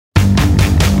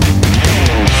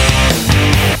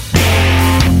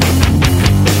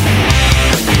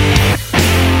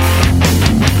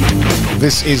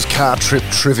This is Car Trip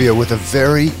Trivia with a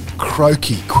very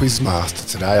croaky quizmaster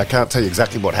today. I can't tell you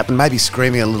exactly what happened, maybe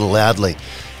screaming a little loudly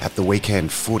at the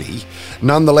weekend footy.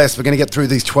 Nonetheless, we're going to get through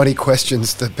these 20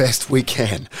 questions the best we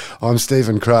can. I'm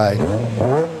Stephen Cray,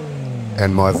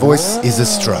 and my voice is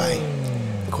astray.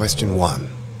 Question 1.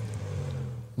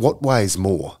 What weighs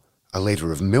more, a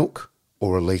litre of milk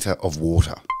or a litre of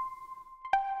water?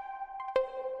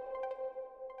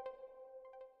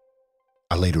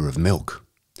 A litre of milk.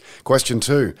 Question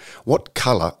 2. What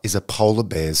colour is a polar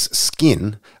bear's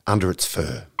skin under its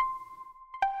fur?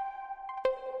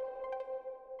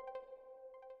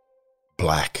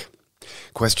 Black.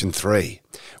 Question 3.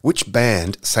 Which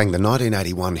band sang the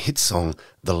 1981 hit song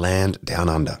The Land Down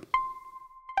Under?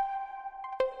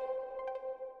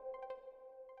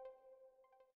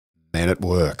 Men at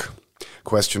Work.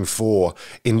 Question 4.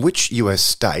 In which US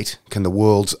state can the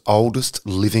world's oldest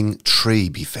living tree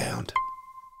be found?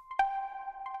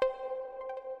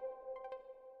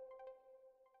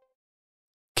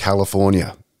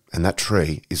 California, and that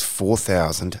tree is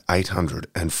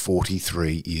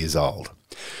 4,843 years old.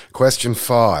 Question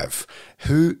 5.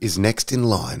 Who is next in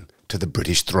line to the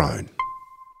British throne?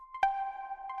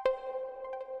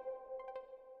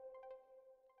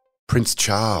 Prince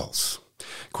Charles.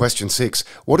 Question 6.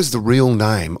 What is the real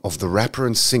name of the rapper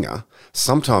and singer,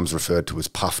 sometimes referred to as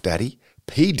Puff Daddy,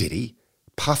 P. Diddy,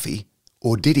 Puffy,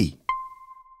 or Diddy?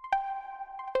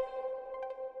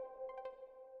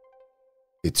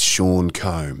 It's Sean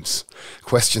Combs.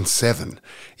 Question 7.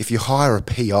 If you hire a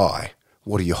PI,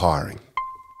 what are you hiring?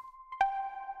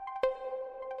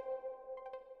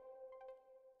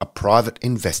 A private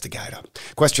investigator.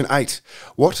 Question 8.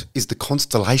 What is the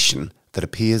constellation that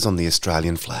appears on the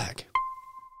Australian flag?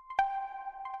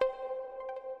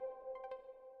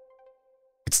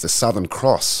 It's the Southern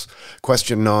Cross.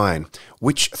 Question 9.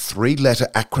 Which three-letter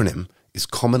acronym is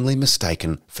commonly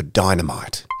mistaken for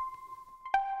dynamite?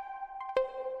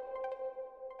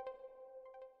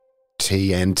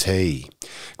 TNT.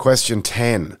 Question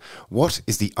 10. What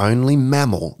is the only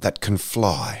mammal that can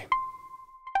fly?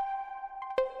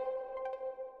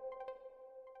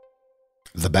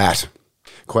 The bat.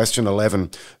 Question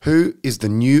 11. Who is the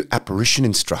new apparition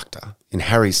instructor in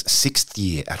Harry's 6th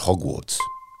year at Hogwarts?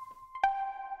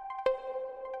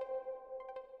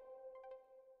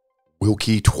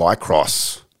 Wilkie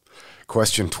Twycross.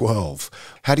 Question 12.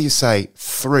 How do you say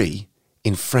 3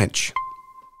 in French?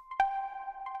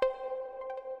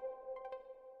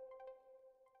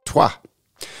 Trois.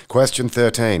 Question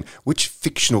 13. Which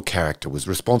fictional character was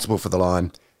responsible for the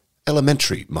line,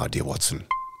 "Elementary, my dear Watson"?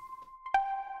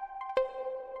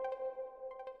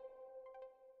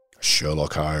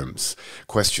 Sherlock Holmes.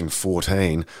 Question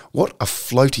 14. What are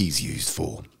floaties used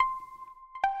for?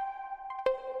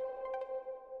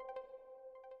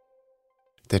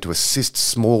 They're to assist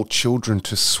small children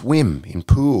to swim in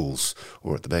pools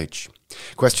or at the beach.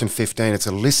 Question 15. It's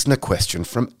a listener question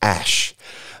from Ash.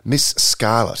 Miss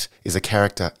Scarlet is a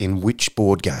character in which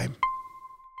board game?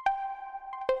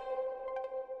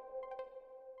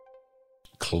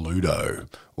 Cluedo,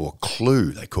 or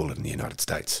Clue they call it in the United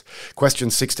States. Question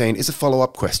 16 is a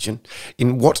follow-up question.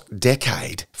 In what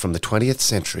decade from the 20th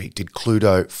century did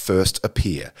Cluedo first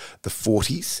appear? The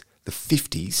 40s, the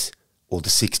 50s, or the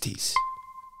 60s?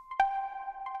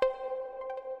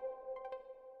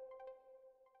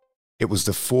 It was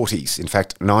the 40s, in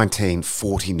fact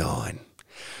 1949.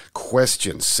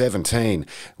 Question 17.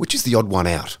 Which is the odd one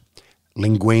out?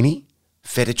 Linguine,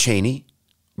 fettuccine,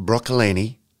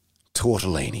 broccolini,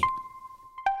 tortellini.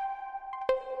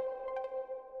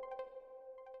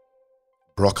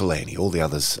 Broccolini. All the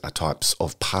others are types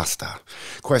of pasta.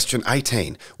 Question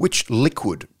 18. Which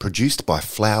liquid produced by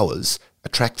flowers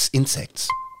attracts insects?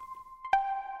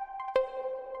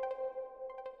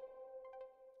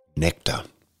 Nectar.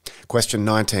 Question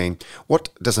 19. What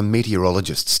does a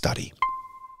meteorologist study?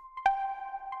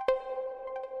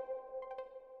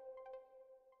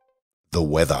 The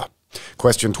weather.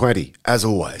 Question 20. As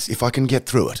always, if I can get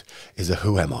through it, is a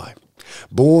who am I?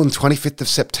 Born 25th of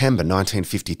September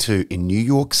 1952 in New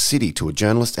York City to a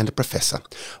journalist and a professor,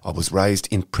 I was raised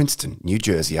in Princeton, New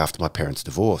Jersey after my parents'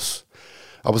 divorce.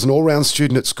 I was an all-round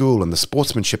student at school, and the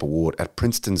Sportsmanship Award at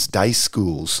Princeton's Day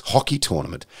Schools hockey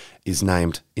tournament is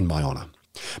named in my honour.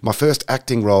 My first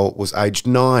acting role was aged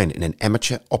 9 in an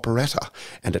amateur operetta,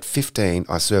 and at 15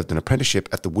 I served an apprenticeship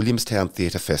at the Williamstown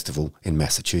Theatre Festival in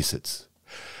Massachusetts.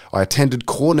 I attended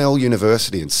Cornell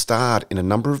University and starred in a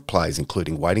number of plays,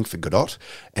 including Waiting for Godot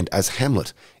and as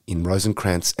Hamlet in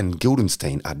Rosencrantz and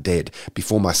Guildenstern Are Dead,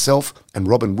 before myself and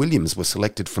Robin Williams were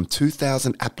selected from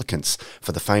 2,000 applicants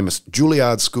for the famous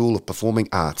Juilliard School of Performing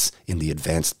Arts in the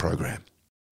advanced program.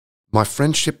 My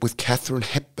friendship with Katharine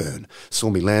Hepburn saw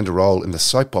me land a role in the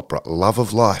soap opera Love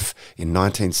of Life in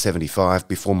 1975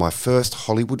 before my first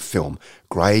Hollywood film,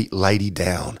 Grey Lady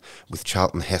Down, with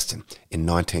Charlton Heston in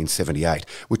 1978,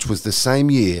 which was the same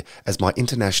year as my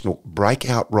international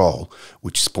breakout role,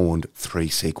 which spawned 3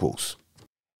 sequels.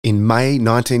 In May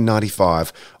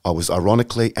 1995, I was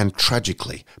ironically and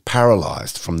tragically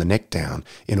paralysed from the neck down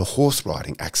in a horse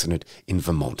riding accident in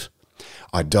Vermont.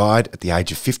 I died at the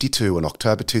age of 52 in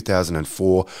October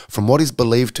 2004 from what is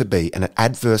believed to be an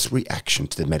adverse reaction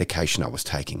to the medication I was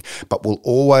taking, but will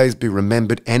always be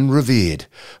remembered and revered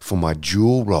for my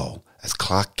dual role as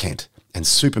Clark Kent and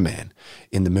Superman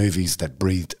in the movies that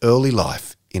breathed early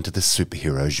life into the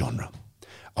superhero genre.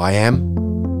 I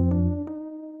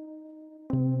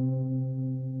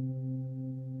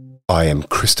am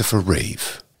Christopher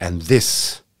Reeve, and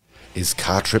this is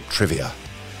Car Trip Trivia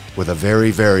with a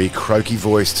very, very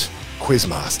croaky-voiced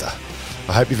quizmaster.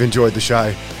 I hope you've enjoyed the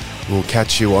show. We'll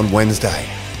catch you on Wednesday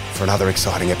for another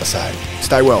exciting episode.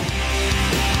 Stay well.